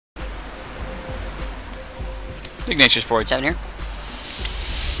Ignatius 487 here.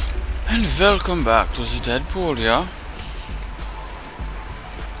 And welcome back to the Deadpool, yeah?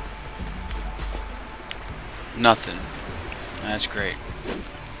 Nothing. That's great.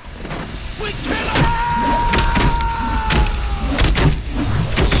 We kill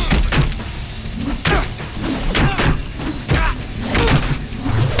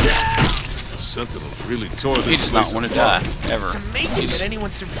Sentinels really tore this. He does not want to die, ever. It's amazing that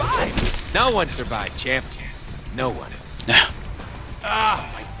anyone survived. No one survived, champ. No one.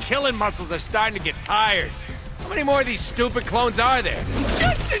 My killing muscles are starting to get tired. How many more of these stupid clones are there?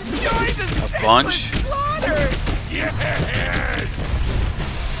 Just enjoy the bunch. slaughter. Yes.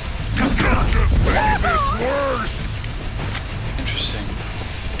 You just made this worse. Interesting.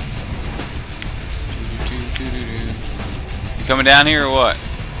 You coming down here or what?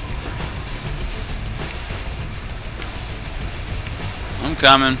 I'm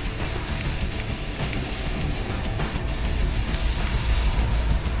coming.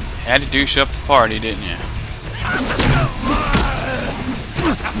 Had to douche up the party, didn't you?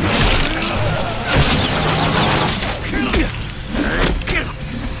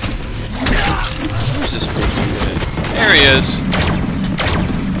 Where's this big dude? There he is.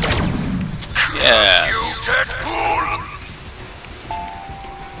 Yes.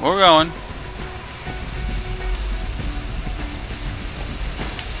 We're going.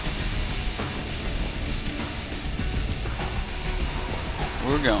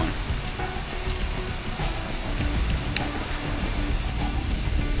 We're going.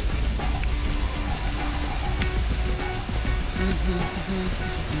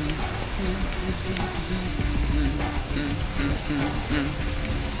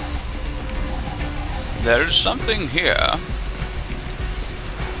 There's something here.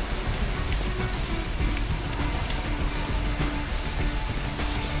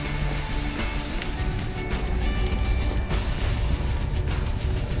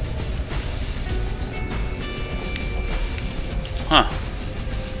 Huh.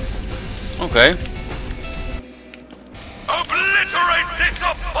 Okay. Obliterate this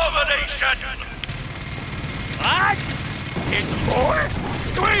abomination! What? It's more?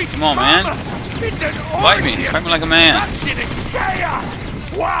 Sweet Come on, man. mama! It's an Fight me. Fight me like a man. destruction and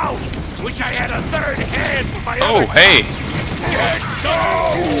chaos! Wow! Wish I had a third hand for my Oh, other hey. It's so...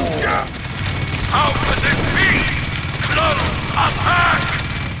 How could this be? Clones attack!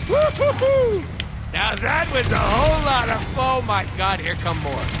 Woo-hoo-hoo! Now that was a whole lot of... Oh my god, here come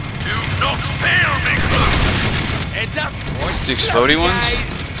more. Do not fail me, clones! Heads up! More The stuff, exploding ones?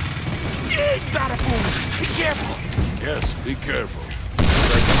 guys. Big bada boom! Be careful! Yes, be careful.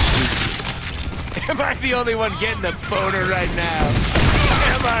 Am I the only one getting a boner right now?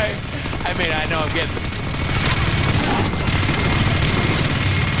 Am I? I mean, I know I'm getting the...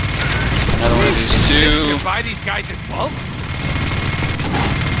 Another one of these two. You buy these guys in bulk?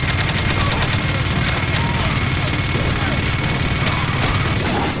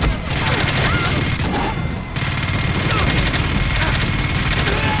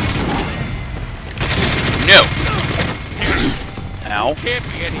 No. Ow. Can't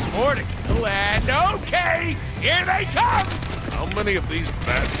be any more to kill, and okay, here they come! How many of these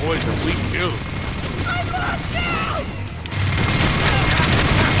bad boys have we killed? I lost count!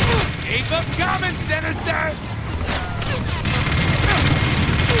 Keep them coming, Sinister!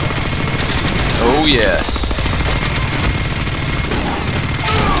 Oh, yes.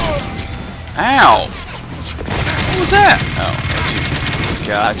 Ow. What was that? Oh, that's you.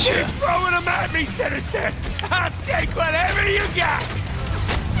 Gotcha. Keep throwing them at me, Sinister! I'll take whatever you got!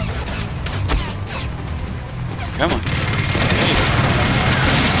 Come on.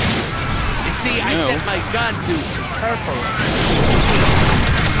 You see, I No. set my gun to purple.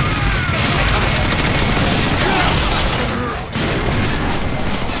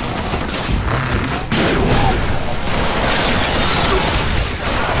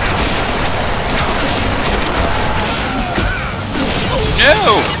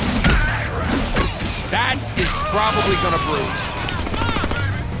 No! That is probably gonna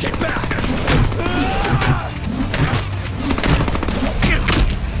bruise. Get back!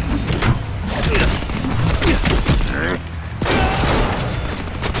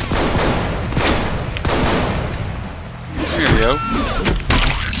 Here we go.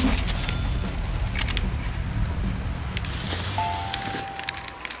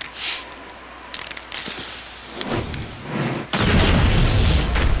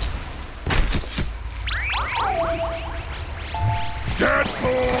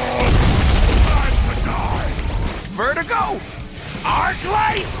 Deadpool! Time to die! Vertigo! Arc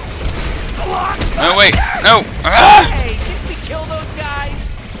light! No, wait. No. Ah! Hey, didn't we kill those guys?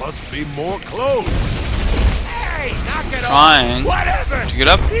 Must be more clothes. Hey, Hey, knock it Trying off. Whatever. to get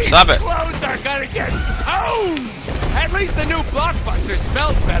up. Stop it. Clothes are gonna get owned. At least the new blockbuster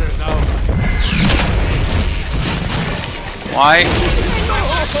smells better, though. Why?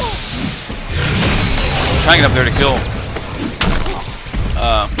 I'm trying to get up there to kill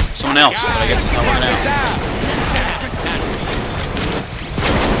someone else, but I guess it's not working out.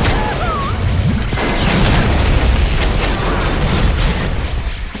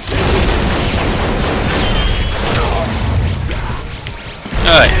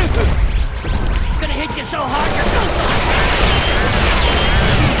 Alright. Gonna hit you so hard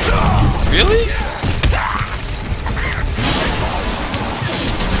you're Really?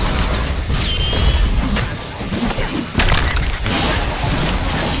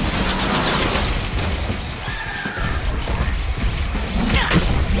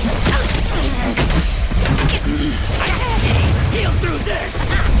 heal through this.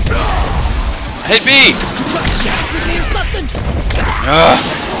 Hit me! Something.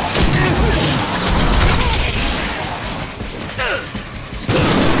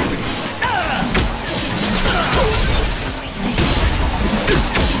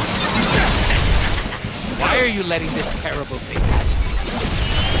 Why are you letting this terrible thing happen?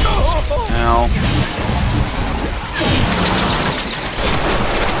 Ow.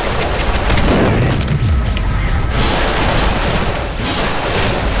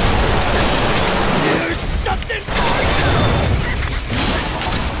 There's something.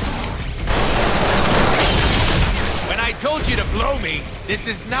 When I told you to blow me, this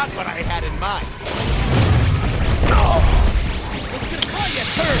is not what I had in mind. I was gonna call you a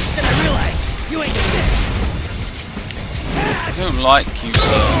turd, then I realized you ain't shit. I don't like you,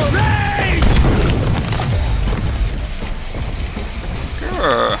 sir.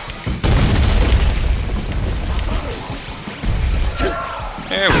 Grr.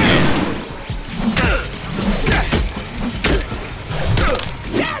 There we go.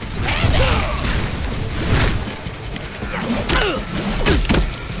 That's heavy.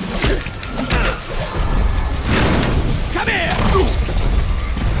 Come here.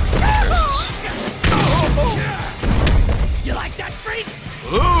 You like that, freak?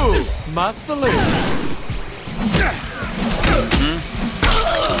 Ooh, muscly.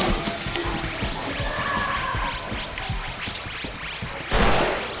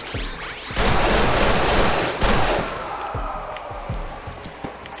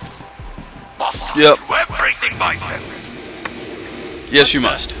 Must Yep. do everything myself. Yes, you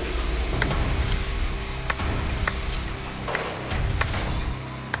must.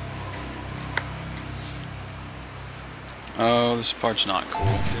 Oh, this part's not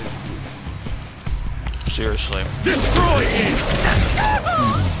cool. Seriously. Destroy it!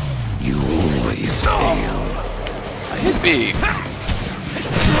 You always fail. I hit B.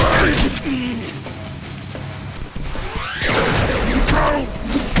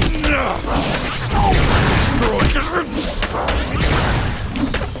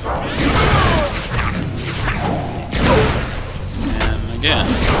 And again,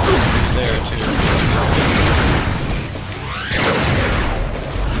 there too.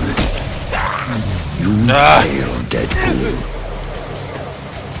 You fail, Deadpool.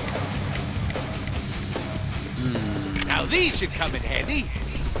 Now these should come in handy.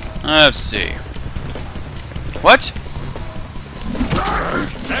 Let's see. What?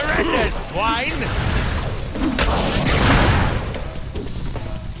 Surrender, swine!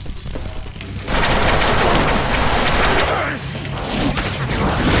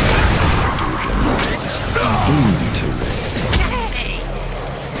 Interesting.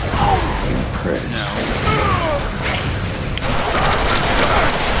 Impressed. No.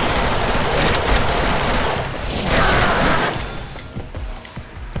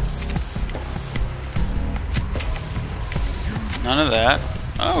 None of that.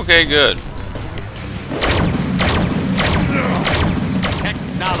 Okay, good.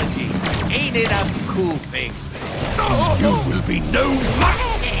 Technology. Ain't it a cool thing? You will be no match.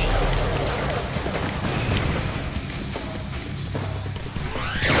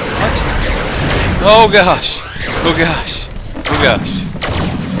 Oh gosh. Oh gosh. Oh gosh.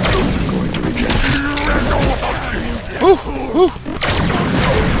 Going to reject you. Woo, woo.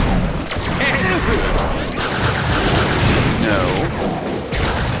 No.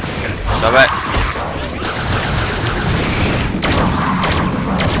 Stop it.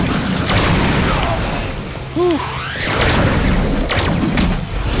 Whew.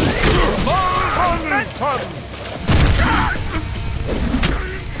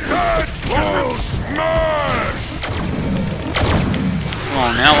 Deadpool smash! Come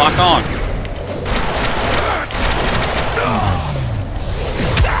on now, lock on.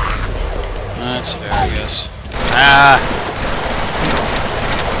 That's fair, I guess. Ah!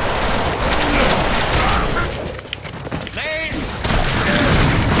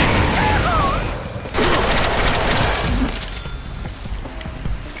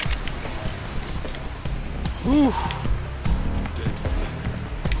 Whew.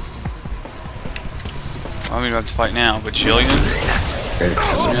 I mean, we have to fight now, but Jillian?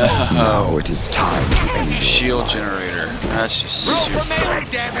 Excellent. No. Now it is time to end your Shield life. generator. That's just Roll super. for melee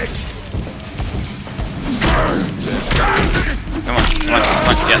damage. Come on, come on, come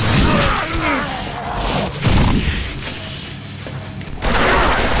on. Yes.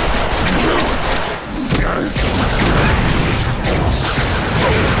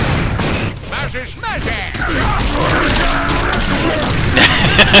 Smash it, smash it.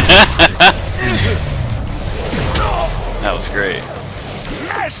 That was great.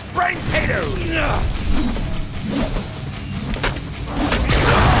 Mashed brain potatoes.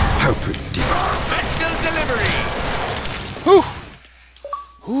 How predictable. Special delivery. Whew.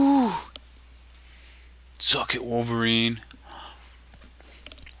 Whew. Suck it, Wolverine.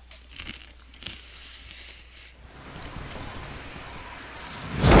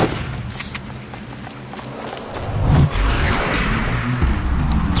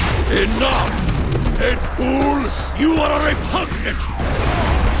 Enough! Deadpool, you are a repugnant,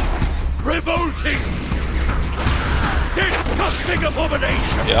 revolting, disgusting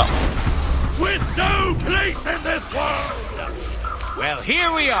abomination Yeah. with no place in this world! Well,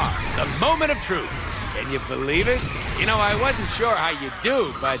 here we are, the moment of truth. Can you believe it? You know, I wasn't sure how you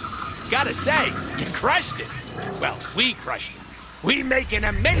do, but gotta say, you crushed it. Well, we crushed it. We make an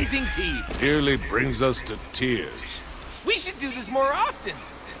amazing team. Nearly brings us to tears. We should do this more often.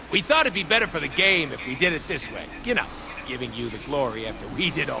 We thought it'd be better for the game if we did it this way. You know, giving you the glory after we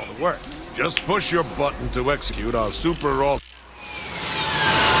did all the work. Just push your button to execute our super awesome.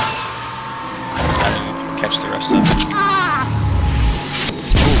 I didn't catch the rest of it.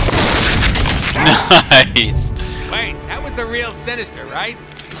 Nice. Wait, that was the real Sinister, right?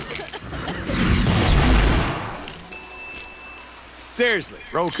 Seriously,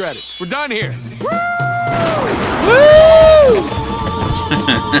 roll credits. We're done here.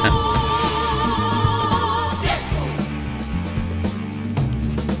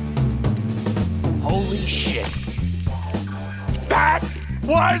 Holy shit. That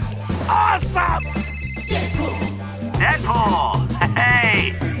was awesome! Deadpool!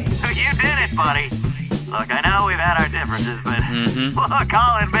 Hey! You did it, buddy. Look, I know we've had our differences, but look,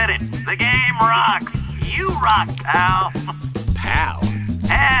 I'll admit it. The game rocks. You rock, pal. Pal.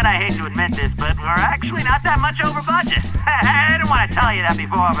 And I hate to admit this, but we're actually not that much over budget. I didn't want to tell you that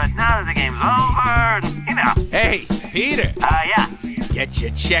before, but now that the game's over, you know. Hey, Peter. Yeah. Get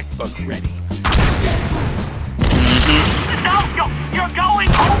your checkbook ready. No, you're going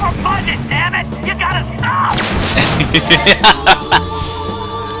over budget, damn it! You gotta stop!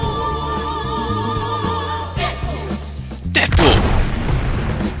 Deadpool.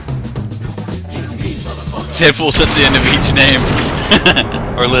 Deadpool's at the end of each name.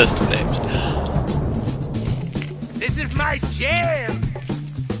 Or list of names. This is my jam!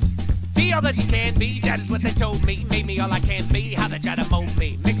 Be all that you can be, that is what they told me. Made me all I can be, how they try to mold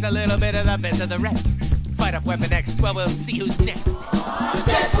me. Mix a little bit of the best of the rest. Fight off Weapon X, well, we'll see who's next.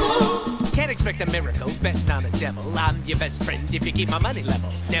 Deadpool! Can't expect a miracle, betting on the devil. I'm your best friend if you keep my money level.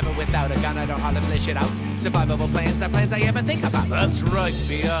 Never without a gun, I don't hardly flesh it out. Survivable plans are plans I ever think about. That's right,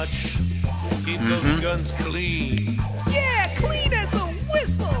 biatch. Keep those guns clean. Yeah, clean as a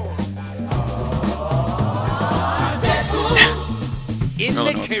whistle! In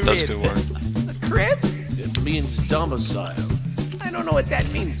Really the know crib. it does good work. The crib? It means domicile. I don't know what that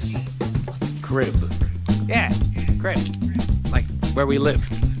means. Crib. Yeah, crib. Like where we live.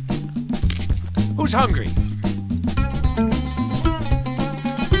 Who's hungry?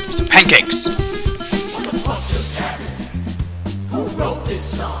 Some pancakes. What the fuck just happened? Who wrote this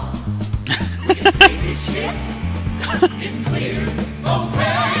song? We can sing this shit. It's clear.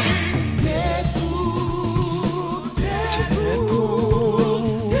 Okay.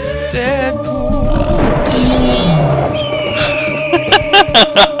 Deadpool.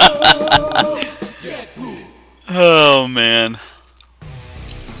 Oh man.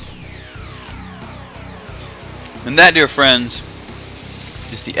 And that, dear friends,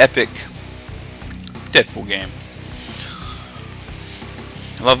 is the epic Deadpool game.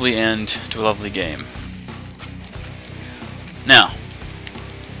 A lovely end to a lovely game. Now,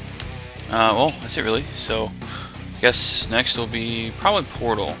 well, that's it really. So, I guess next will be probably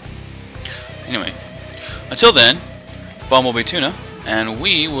Portal. Anyway, until then, Bumblebee Tuna, and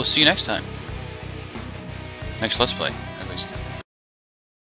we will see you next time. Next Let's Play.